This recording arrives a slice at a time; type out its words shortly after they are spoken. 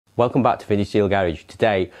Welcome back to Vintage Steel Garage.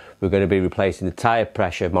 Today we're going to be replacing the tyre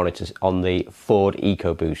pressure monitors on the Ford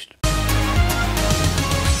EcoBoost.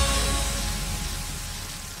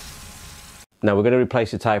 Now we're going to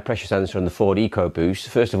replace the tyre pressure sensor on the Ford EcoBoost.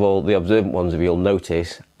 First of all, the observant ones, if you'll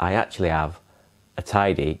notice, I actually have a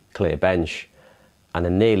tidy clear bench and a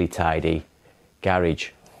nearly tidy garage.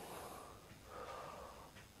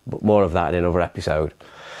 But more of that in another episode.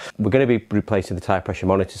 We're going to be replacing the tyre pressure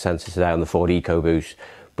monitor sensor today on the Ford EcoBoost,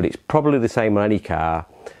 but it's probably the same on any car.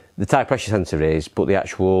 The tyre pressure sensor is, but the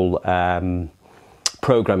actual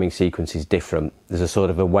programming sequence is different. There's a sort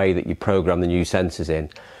of a way that you program the new sensors in.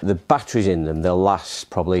 The batteries in them, they'll last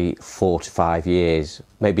probably 4 to 5 years,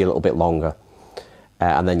 maybe a little bit longer.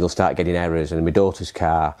 And then you'll start getting errors. And in my daughter's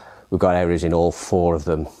car, we've got errors in all 4 of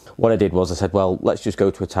them. What I did was I said, well, let's just go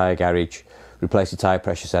to a tyre garage, replace the tyre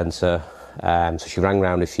pressure sensor. So she rang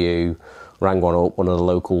round a few, rang one up, one of the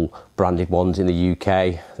local branded ones in the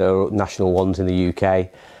UK, the national ones in the UK,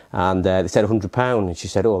 and they said £100, and she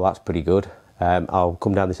said, oh, that's pretty good, I'll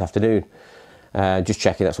come down this afternoon. Just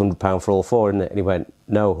checking, that's £100 for all 4, isn't it? And he went,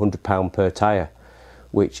 no, £100 per tyre,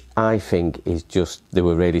 which I think is just, they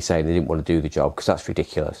were really saying they didn't want to do the job, because that's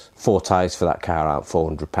ridiculous. 4 tyres for that car aren't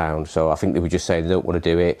 £400, so I think they were just saying they don't want to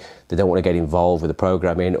do it, they don't want to get involved with the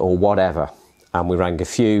programming or whatever. And we rang a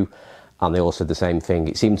few, and they all said the same thing.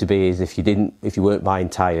 It seemed to be as if you weren't buying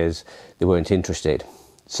tyres, they weren't interested.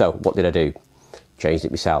 So what did I do? Changed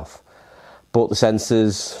it myself. Bought the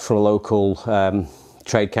sensors from a local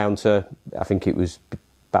trade counter. I think it was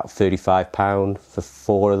about £35 for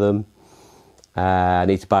 4 of them. I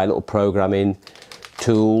need to buy a little programming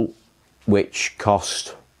tool, which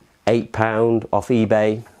cost £8 off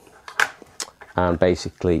eBay. And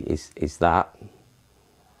basically is that.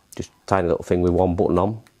 Just a tiny little thing with one button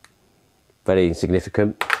on. Very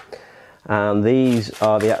insignificant. And these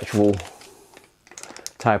are the actual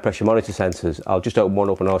tyre pressure monitor sensors. I'll just open one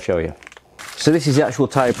up and I'll show you. So this is the actual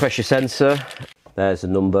tyre pressure sensor. There's the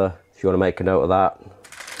number if you want to make a note of that.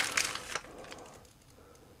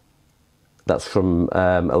 That's from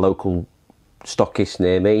a local stockist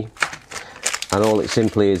near me. And all it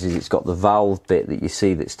simply is it's got the valve bit that you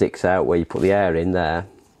see that sticks out where you put the air in there.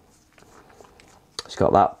 It's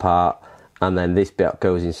got that part. And then this bit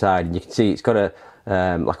goes inside, and you can see it's got a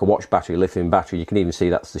like a watch battery, lithium battery. You can even see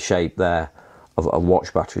that's the shape there of a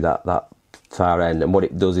watch battery, that far end. And what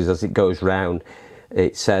it does is, as it goes round,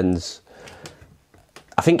 it sends,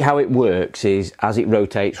 I think how it works is, as it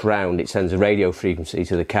rotates round, it sends a radio frequency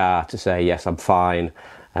to the car to say, yes, I'm fine.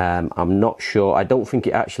 I'm not sure, I don't think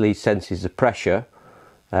it actually senses the pressure,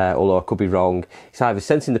 although I could be wrong. It's either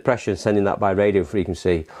sensing the pressure and sending that by radio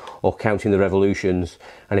frequency, or counting the revolutions,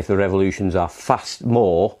 and if the revolutions are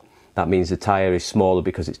more, that means the tyre is smaller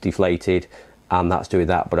because it's deflated, and that's doing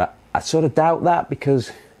that. But I sort of doubt that,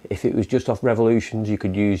 because if it was just off revolutions, you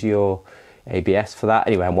could use your ABS for that.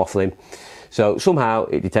 Anyway, I'm waffling. So somehow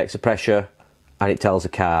it detects the pressure and it tells the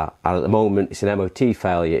car, and at the moment it's an MOT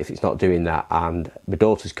failure if it's not doing that, and my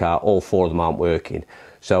daughter's car, all 4 of them aren't working.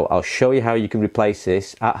 So I'll show you how you can replace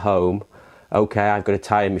this at home. Okay, I've got a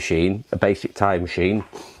tyre machine, a basic tyre machine,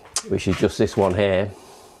 which is just this one here,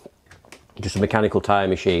 just a mechanical tyre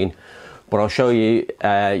machine. But I'll show you,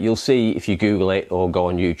 you'll see if you Google it or go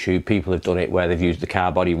on YouTube, people have done it where they've used the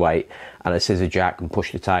car body weight and a scissor jack and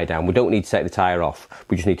push the tyre down. We don't need to take the tyre off,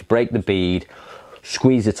 we just need to break the bead,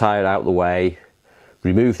 squeeze the tyre out of the way,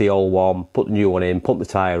 remove the old one, put the new one in, pump the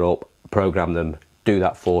tyre up, program them, do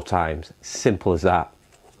that 4 times. Simple as that.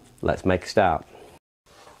 Let's make a start.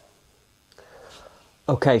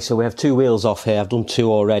 Okay, so we have 2 wheels off here. I've done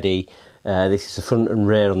 2 already. This is the front and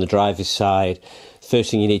rear on the driver's side.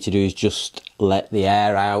 First thing you need to do is just let the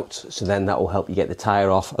air out, so then that will help you get the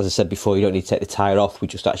tyre off. As I said before, you don't need to take the tyre off, we're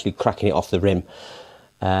just actually cracking it off the rim.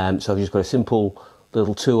 So I've just got a simple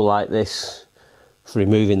little tool like this for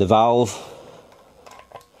removing the valve.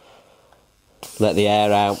 Let the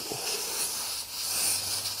air out.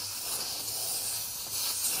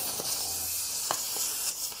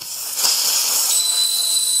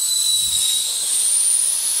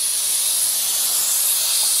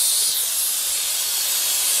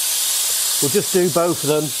 We'll just do both of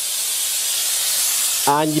them,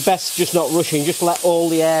 and you're best just not rushing, just let all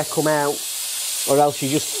the air come out, or else you're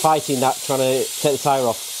just fighting that, trying to take the tyre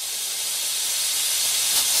off.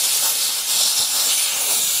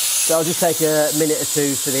 So I'll just take a minute or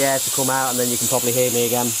 2 for the air to come out, and then you can probably hear me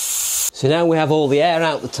again. So now we have all the air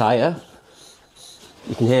out the tyre.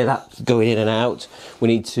 You can hear that going in and out. We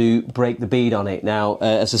need to break the bead on it. Now,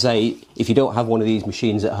 as I say, if you don't have one of these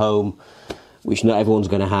machines at home, which not everyone's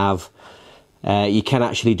going to have, you can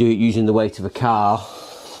actually do it using the weight of a car.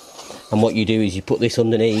 And what you do is you put this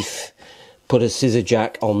underneath, put a scissor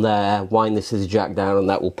jack on there, wind the scissor jack down, and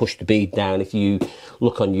that will push the bead down. If you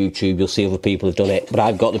look on YouTube, you'll see other people have done it, but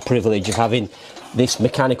I've got the privilege of having this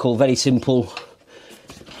mechanical, very simple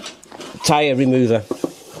tyre remover.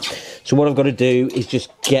 So what I've got to do is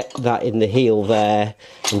just get that in the heel there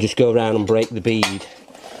and just go around and break the bead.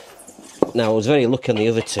 Now I was very lucky on the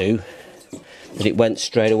other two that it went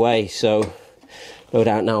straight away, so no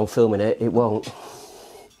doubt now I'm filming it, it won't.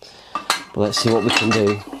 But let's see what we can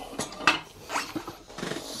do.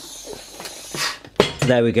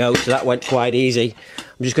 There we go, so that went quite easy.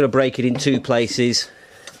 I'm just going to break it in two places.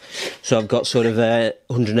 So I've got sort of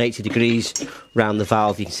 180 degrees round the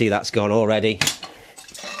valve. You can see that's gone already.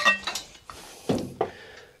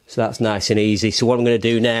 So that's nice and easy. So what I'm going to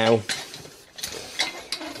do now,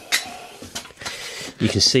 you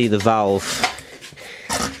can see the valve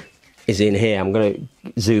is in here. I'm going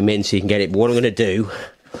to zoom in so you can get it. But what I'm going to do,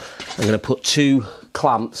 I'm going to put two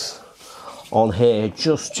clamps on here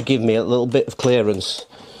just to give me a little bit of clearance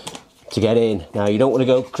to get in. Now you don't want to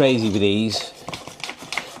go crazy with these,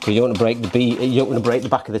 because you don't want to break the bead, you don't want to break the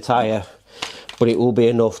back of the tyre, but it will be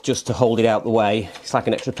enough just to hold it out the way. It's like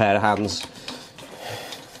an extra pair of hands.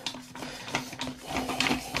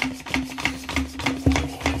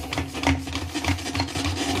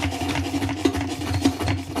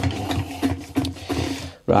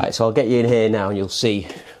 Right, so I'll get you in here now and you'll see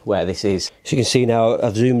where this is. So you can see now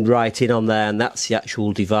I've zoomed right in on there, and that's the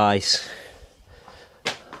actual device.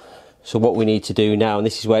 So what we need to do now, and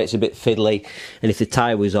this is where it's a bit fiddly, and if the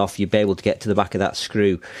tyre was off you'd be able to get to the back of that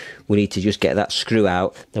screw. We need to just get that screw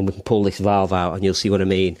out, then we can pull this valve out and you'll see what I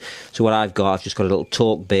mean. So what I've just got a little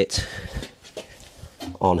torque bit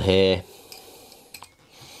on here.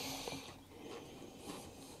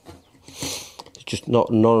 There's just not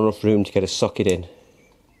enough room to get a socket in.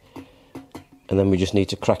 And then we just need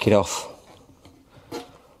to crack it off.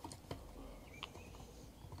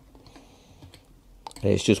 And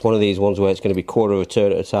it's just one of these ones where it's going to be quarter of a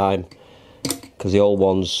turn at a time, because the old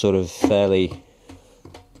one's sort of fairly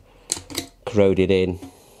corroded in.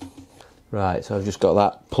 Right, so I've just got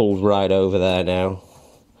that pulled right over there now.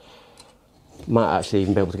 Might actually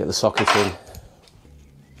even be able to get the socket in.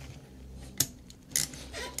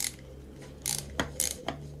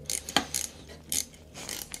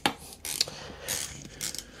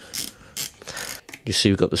 You see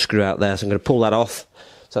we've got the screw out there, so I'm going to pull that off.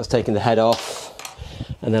 So that's taking the head off.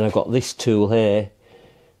 And then I've got this tool here,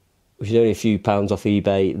 which is only a few pounds off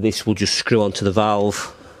eBay. This will just screw onto the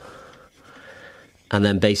valve, and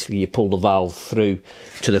then basically you pull the valve through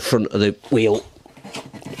to the front of the wheel,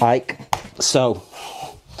 like so.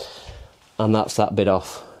 And that's that bit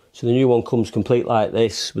off. So the new one comes complete like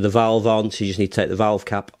this with the valve on, so you just need to take the valve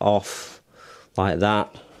cap off like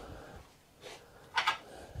that.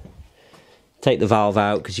 Take the valve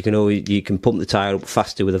out, because you can pump the tyre up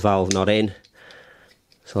faster with the valve not in.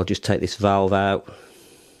 So I'll just take this valve out.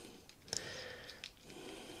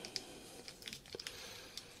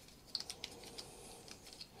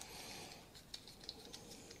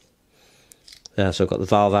 There, so I've got the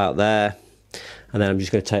valve out there, and then I'm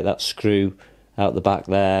just going to take that screw out the back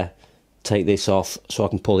there, take this off so I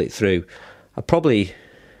can pull it through. I probably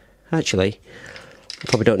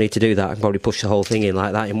don't need to do that. I can probably push the whole thing in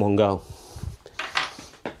like that in one go.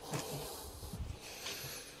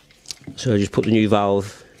 So I just put the new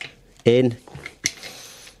valve in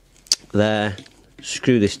there,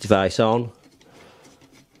 screw this device on,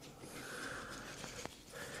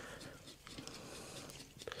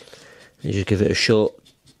 and just give it a short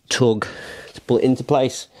tug to pull it into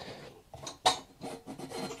place.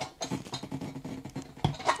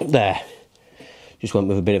 There, just went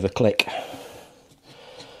with a bit of a click.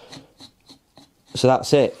 So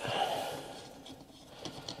that's it.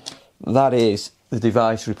 That is the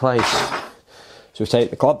device replaced. So we take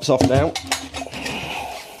the clamps off now,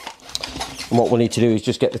 and what we need to do is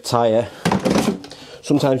just get the tyre.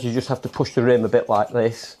 Sometimes you just have to push the rim a bit like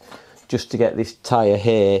this, just to get this tyre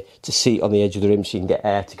here to seat on the edge of the rim so you can get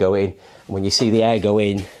air to go in. And when you see the air go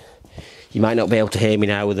in, you might not be able to hear me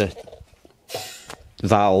now with the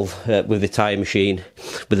valve, with the tyre machine,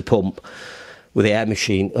 with the pump, with the air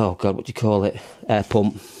machine. Oh God, what do you call it? Air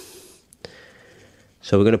pump.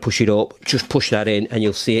 So we're going to push it up, just push that in, and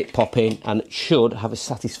you'll see it pop in, and it should have a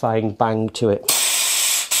satisfying bang to it.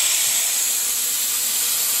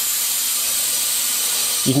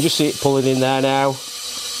 You can just see it pulling in there now,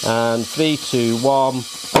 and 3, 2, 1,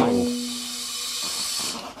 bang.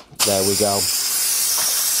 There we go.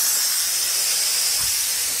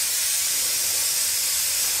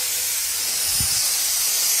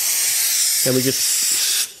 Then we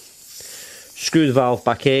just screw the valve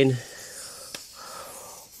back in.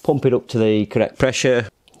 pump it up to the correct pressure.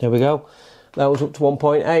 There we go. That was up to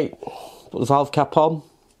 1.8. Put the valve cap on.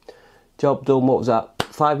 Job done. What was that?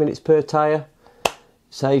 5 minutes per tyre.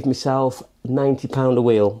 Saved myself £90 a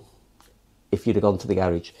wheel if you'd have gone to the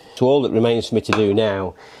garage. So all that remains for me to do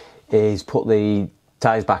now is put the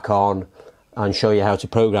tyres back on and show you how to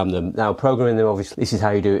program them. Now, programming them, obviously, this is how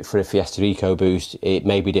you do it for a Fiesta EcoBoost. It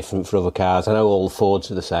may be different for other cars. I know all the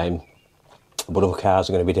Fords are the same, but other cars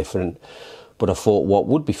are going to be different. But I thought what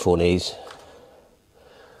would be fun is,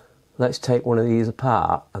 let's take one of these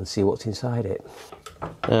apart and see what's inside it.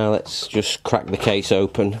 Now let's just crack the case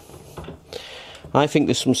open. I think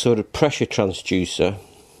there's some sort of pressure transducer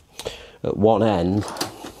at one end.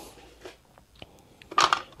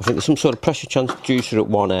 I think there's some sort of pressure transducer at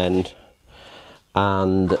one end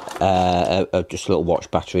and just a little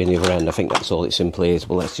watch battery in the other end. I think that's all it simply is.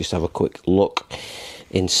 But let's just have a quick look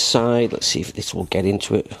inside. Let's see if this will get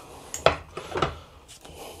into it.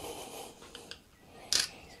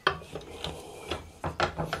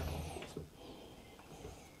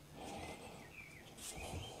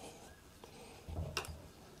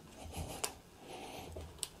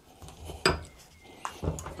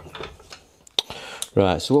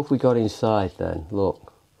 Right, so what have we got inside then?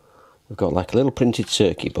 Look, we've got like a little printed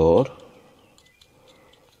circuit board,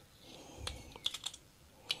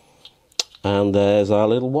 and there's our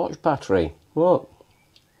little watch battery. Look,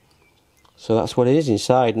 so that's what it is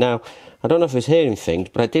inside. Now, I don't know if I was hearing things,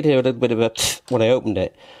 but I did hear a little bit of a when I opened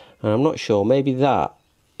it, and I'm not sure. Maybe that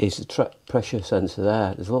is the pressure sensor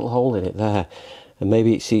there. There's a little hole in it there, and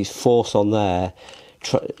maybe it sees force on there.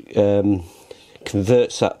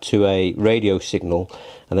 Converts that to a radio signal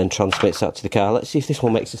and then transmits that to the car. Let's see if this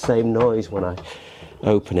one makes the same noise when I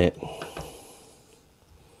open it.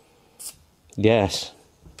 Yes,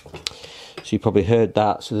 so you probably heard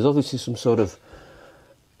that. So there's obviously some sort of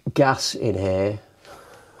gas in here.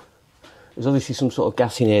 There's obviously some sort of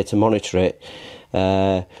gas in here to monitor it,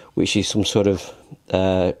 which is some sort of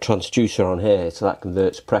transducer on here, so that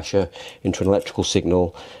converts pressure into an electrical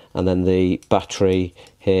signal, and then the battery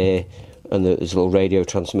here and there's a little radio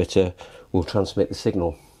transmitter will transmit the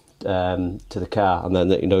signal to the car, and then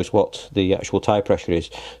it knows what the actual tyre pressure is.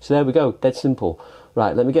 So there we go, dead simple.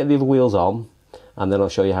 Right, let me get the other wheels on and then I'll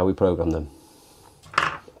show you how we program them.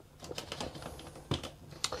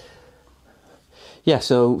 Yeah,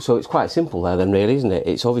 so it's quite simple there then really, isn't it?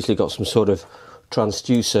 It's obviously got some sort of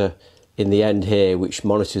transducer in the end here which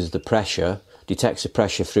monitors the pressure, detects the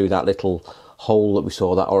pressure through that little hole that we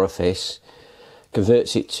saw, that orifice,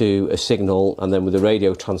 converts it to a signal, and then with the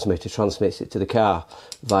radio transmitter transmits it to the car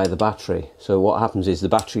via the battery. So what happens is the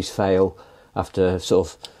batteries fail after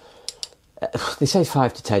sort of, they say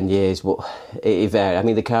 5 to 10 years, but it varies. I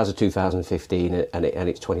mean, the cars are 2015 and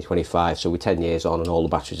it's 2025, so we're 10 years on and all the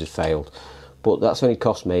batteries have failed. But that's only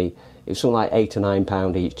cost me, it was something like £8 or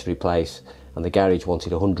 £9 each to replace, and the garage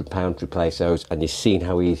wanted £100 to replace those, and you've seen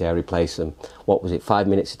how easy I replace them. What was it, 5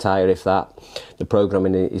 minutes a tyre if that? The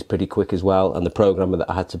programming is pretty quick as well, and the programmer that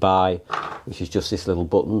I had to buy, which is just this little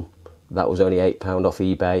button, that was only £8 off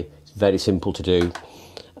eBay. It's very simple to do,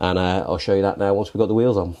 and I'll show you that now once we've got the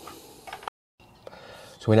wheels on.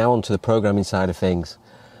 So we're now on to the programming side of things,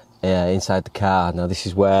 inside the car. Now this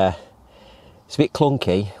is where it's a bit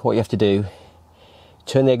clunky. What you have to do,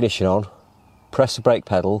 turn the ignition on, press the brake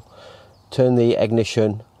pedal, turn the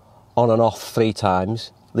ignition on and off 3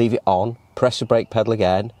 times, leave it on, press the brake pedal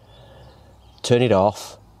again, turn it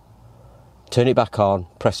off, turn it back on,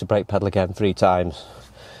 press the brake pedal again 3 times.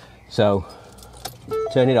 So,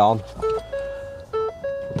 turn it on,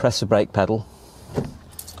 press the brake pedal,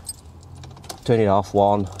 turn it off,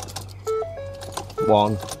 1,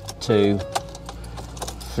 2,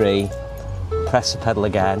 3, press the pedal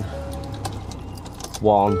again,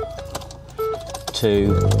 1,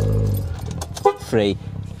 2, 3,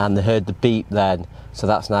 and they heard the beep then, so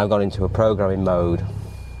that's now gone into a programming mode.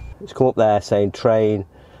 It's come up there saying train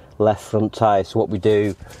left front tyre. So what we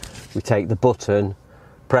do, we take the button,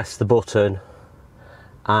 press the button,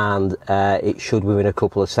 and it should within a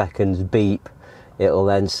couple of seconds beep. It'll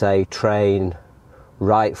then say train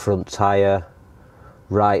right front tyre,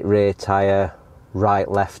 right rear tyre, right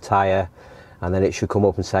left tyre, and then it should come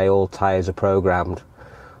up and say all tyres are programmed.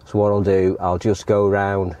 So what I'll do, I'll just go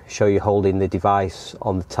around, show you holding the device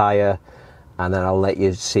on the tyre, and then I'll let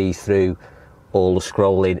you see through all the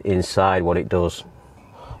scrolling inside what it does.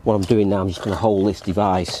 What I'm doing now, I'm just going to hold this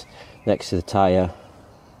device next to the tyre.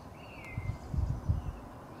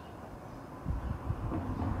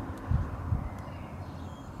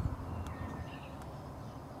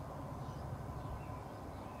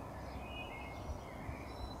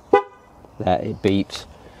 There, it beeps.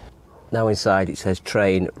 Now inside it says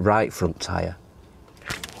train right front tyre.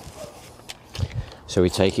 So we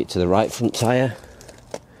take it to the right front tyre.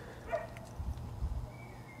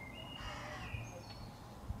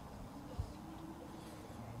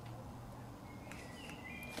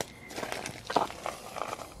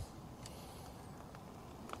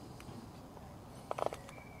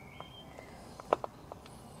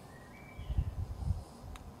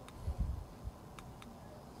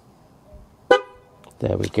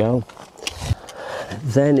 There we go.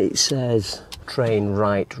 Then it says train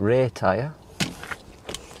right rear tyre.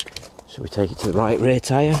 So we take it to the right rear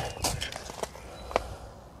tyre.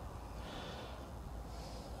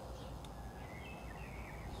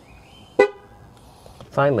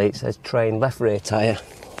 Finally it says train left rear tyre.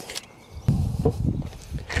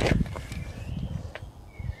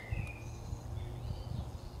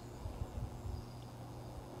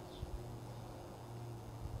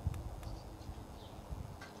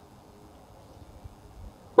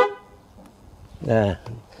 There,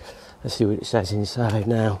 let's see what it says inside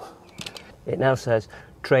now. It now says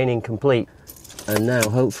training complete, and now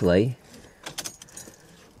hopefully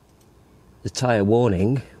the tyre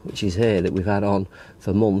warning, which is here, that we've had on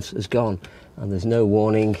for months, has gone, and there's no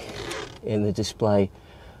warning in the display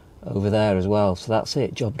over there as well. So that's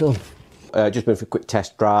it, job done. Just been for a quick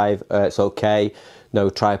test drive. It's okay. No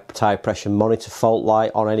tyre pressure monitor fault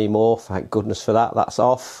light on anymore, thank goodness for that. That's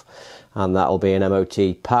off, and that'll be an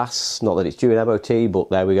MOT pass. Not that it's due an MOT, but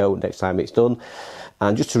there we go, next time it's done.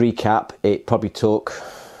 And just to recap, it probably took,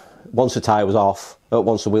 once the tyre was off,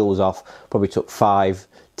 once the wheel was off, probably took 5-10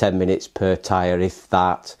 minutes per tyre, if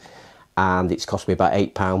that, and it's cost me about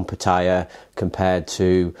 £8 per tyre, compared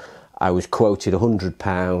to, I was quoted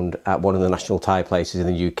 £100 at one of the national tyre places in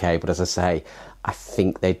the UK, but as I say, I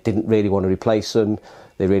think they didn't really want to replace them.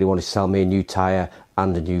 They really wanted to sell me a new tyre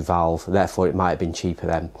and a new valve, therefore it might have been cheaper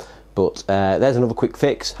then. But there's another quick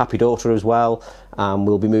fix, happy daughter as well, and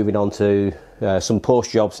we'll be moving on to some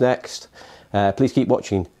Porsche jobs next. Please keep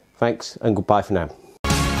watching, thanks and goodbye for now.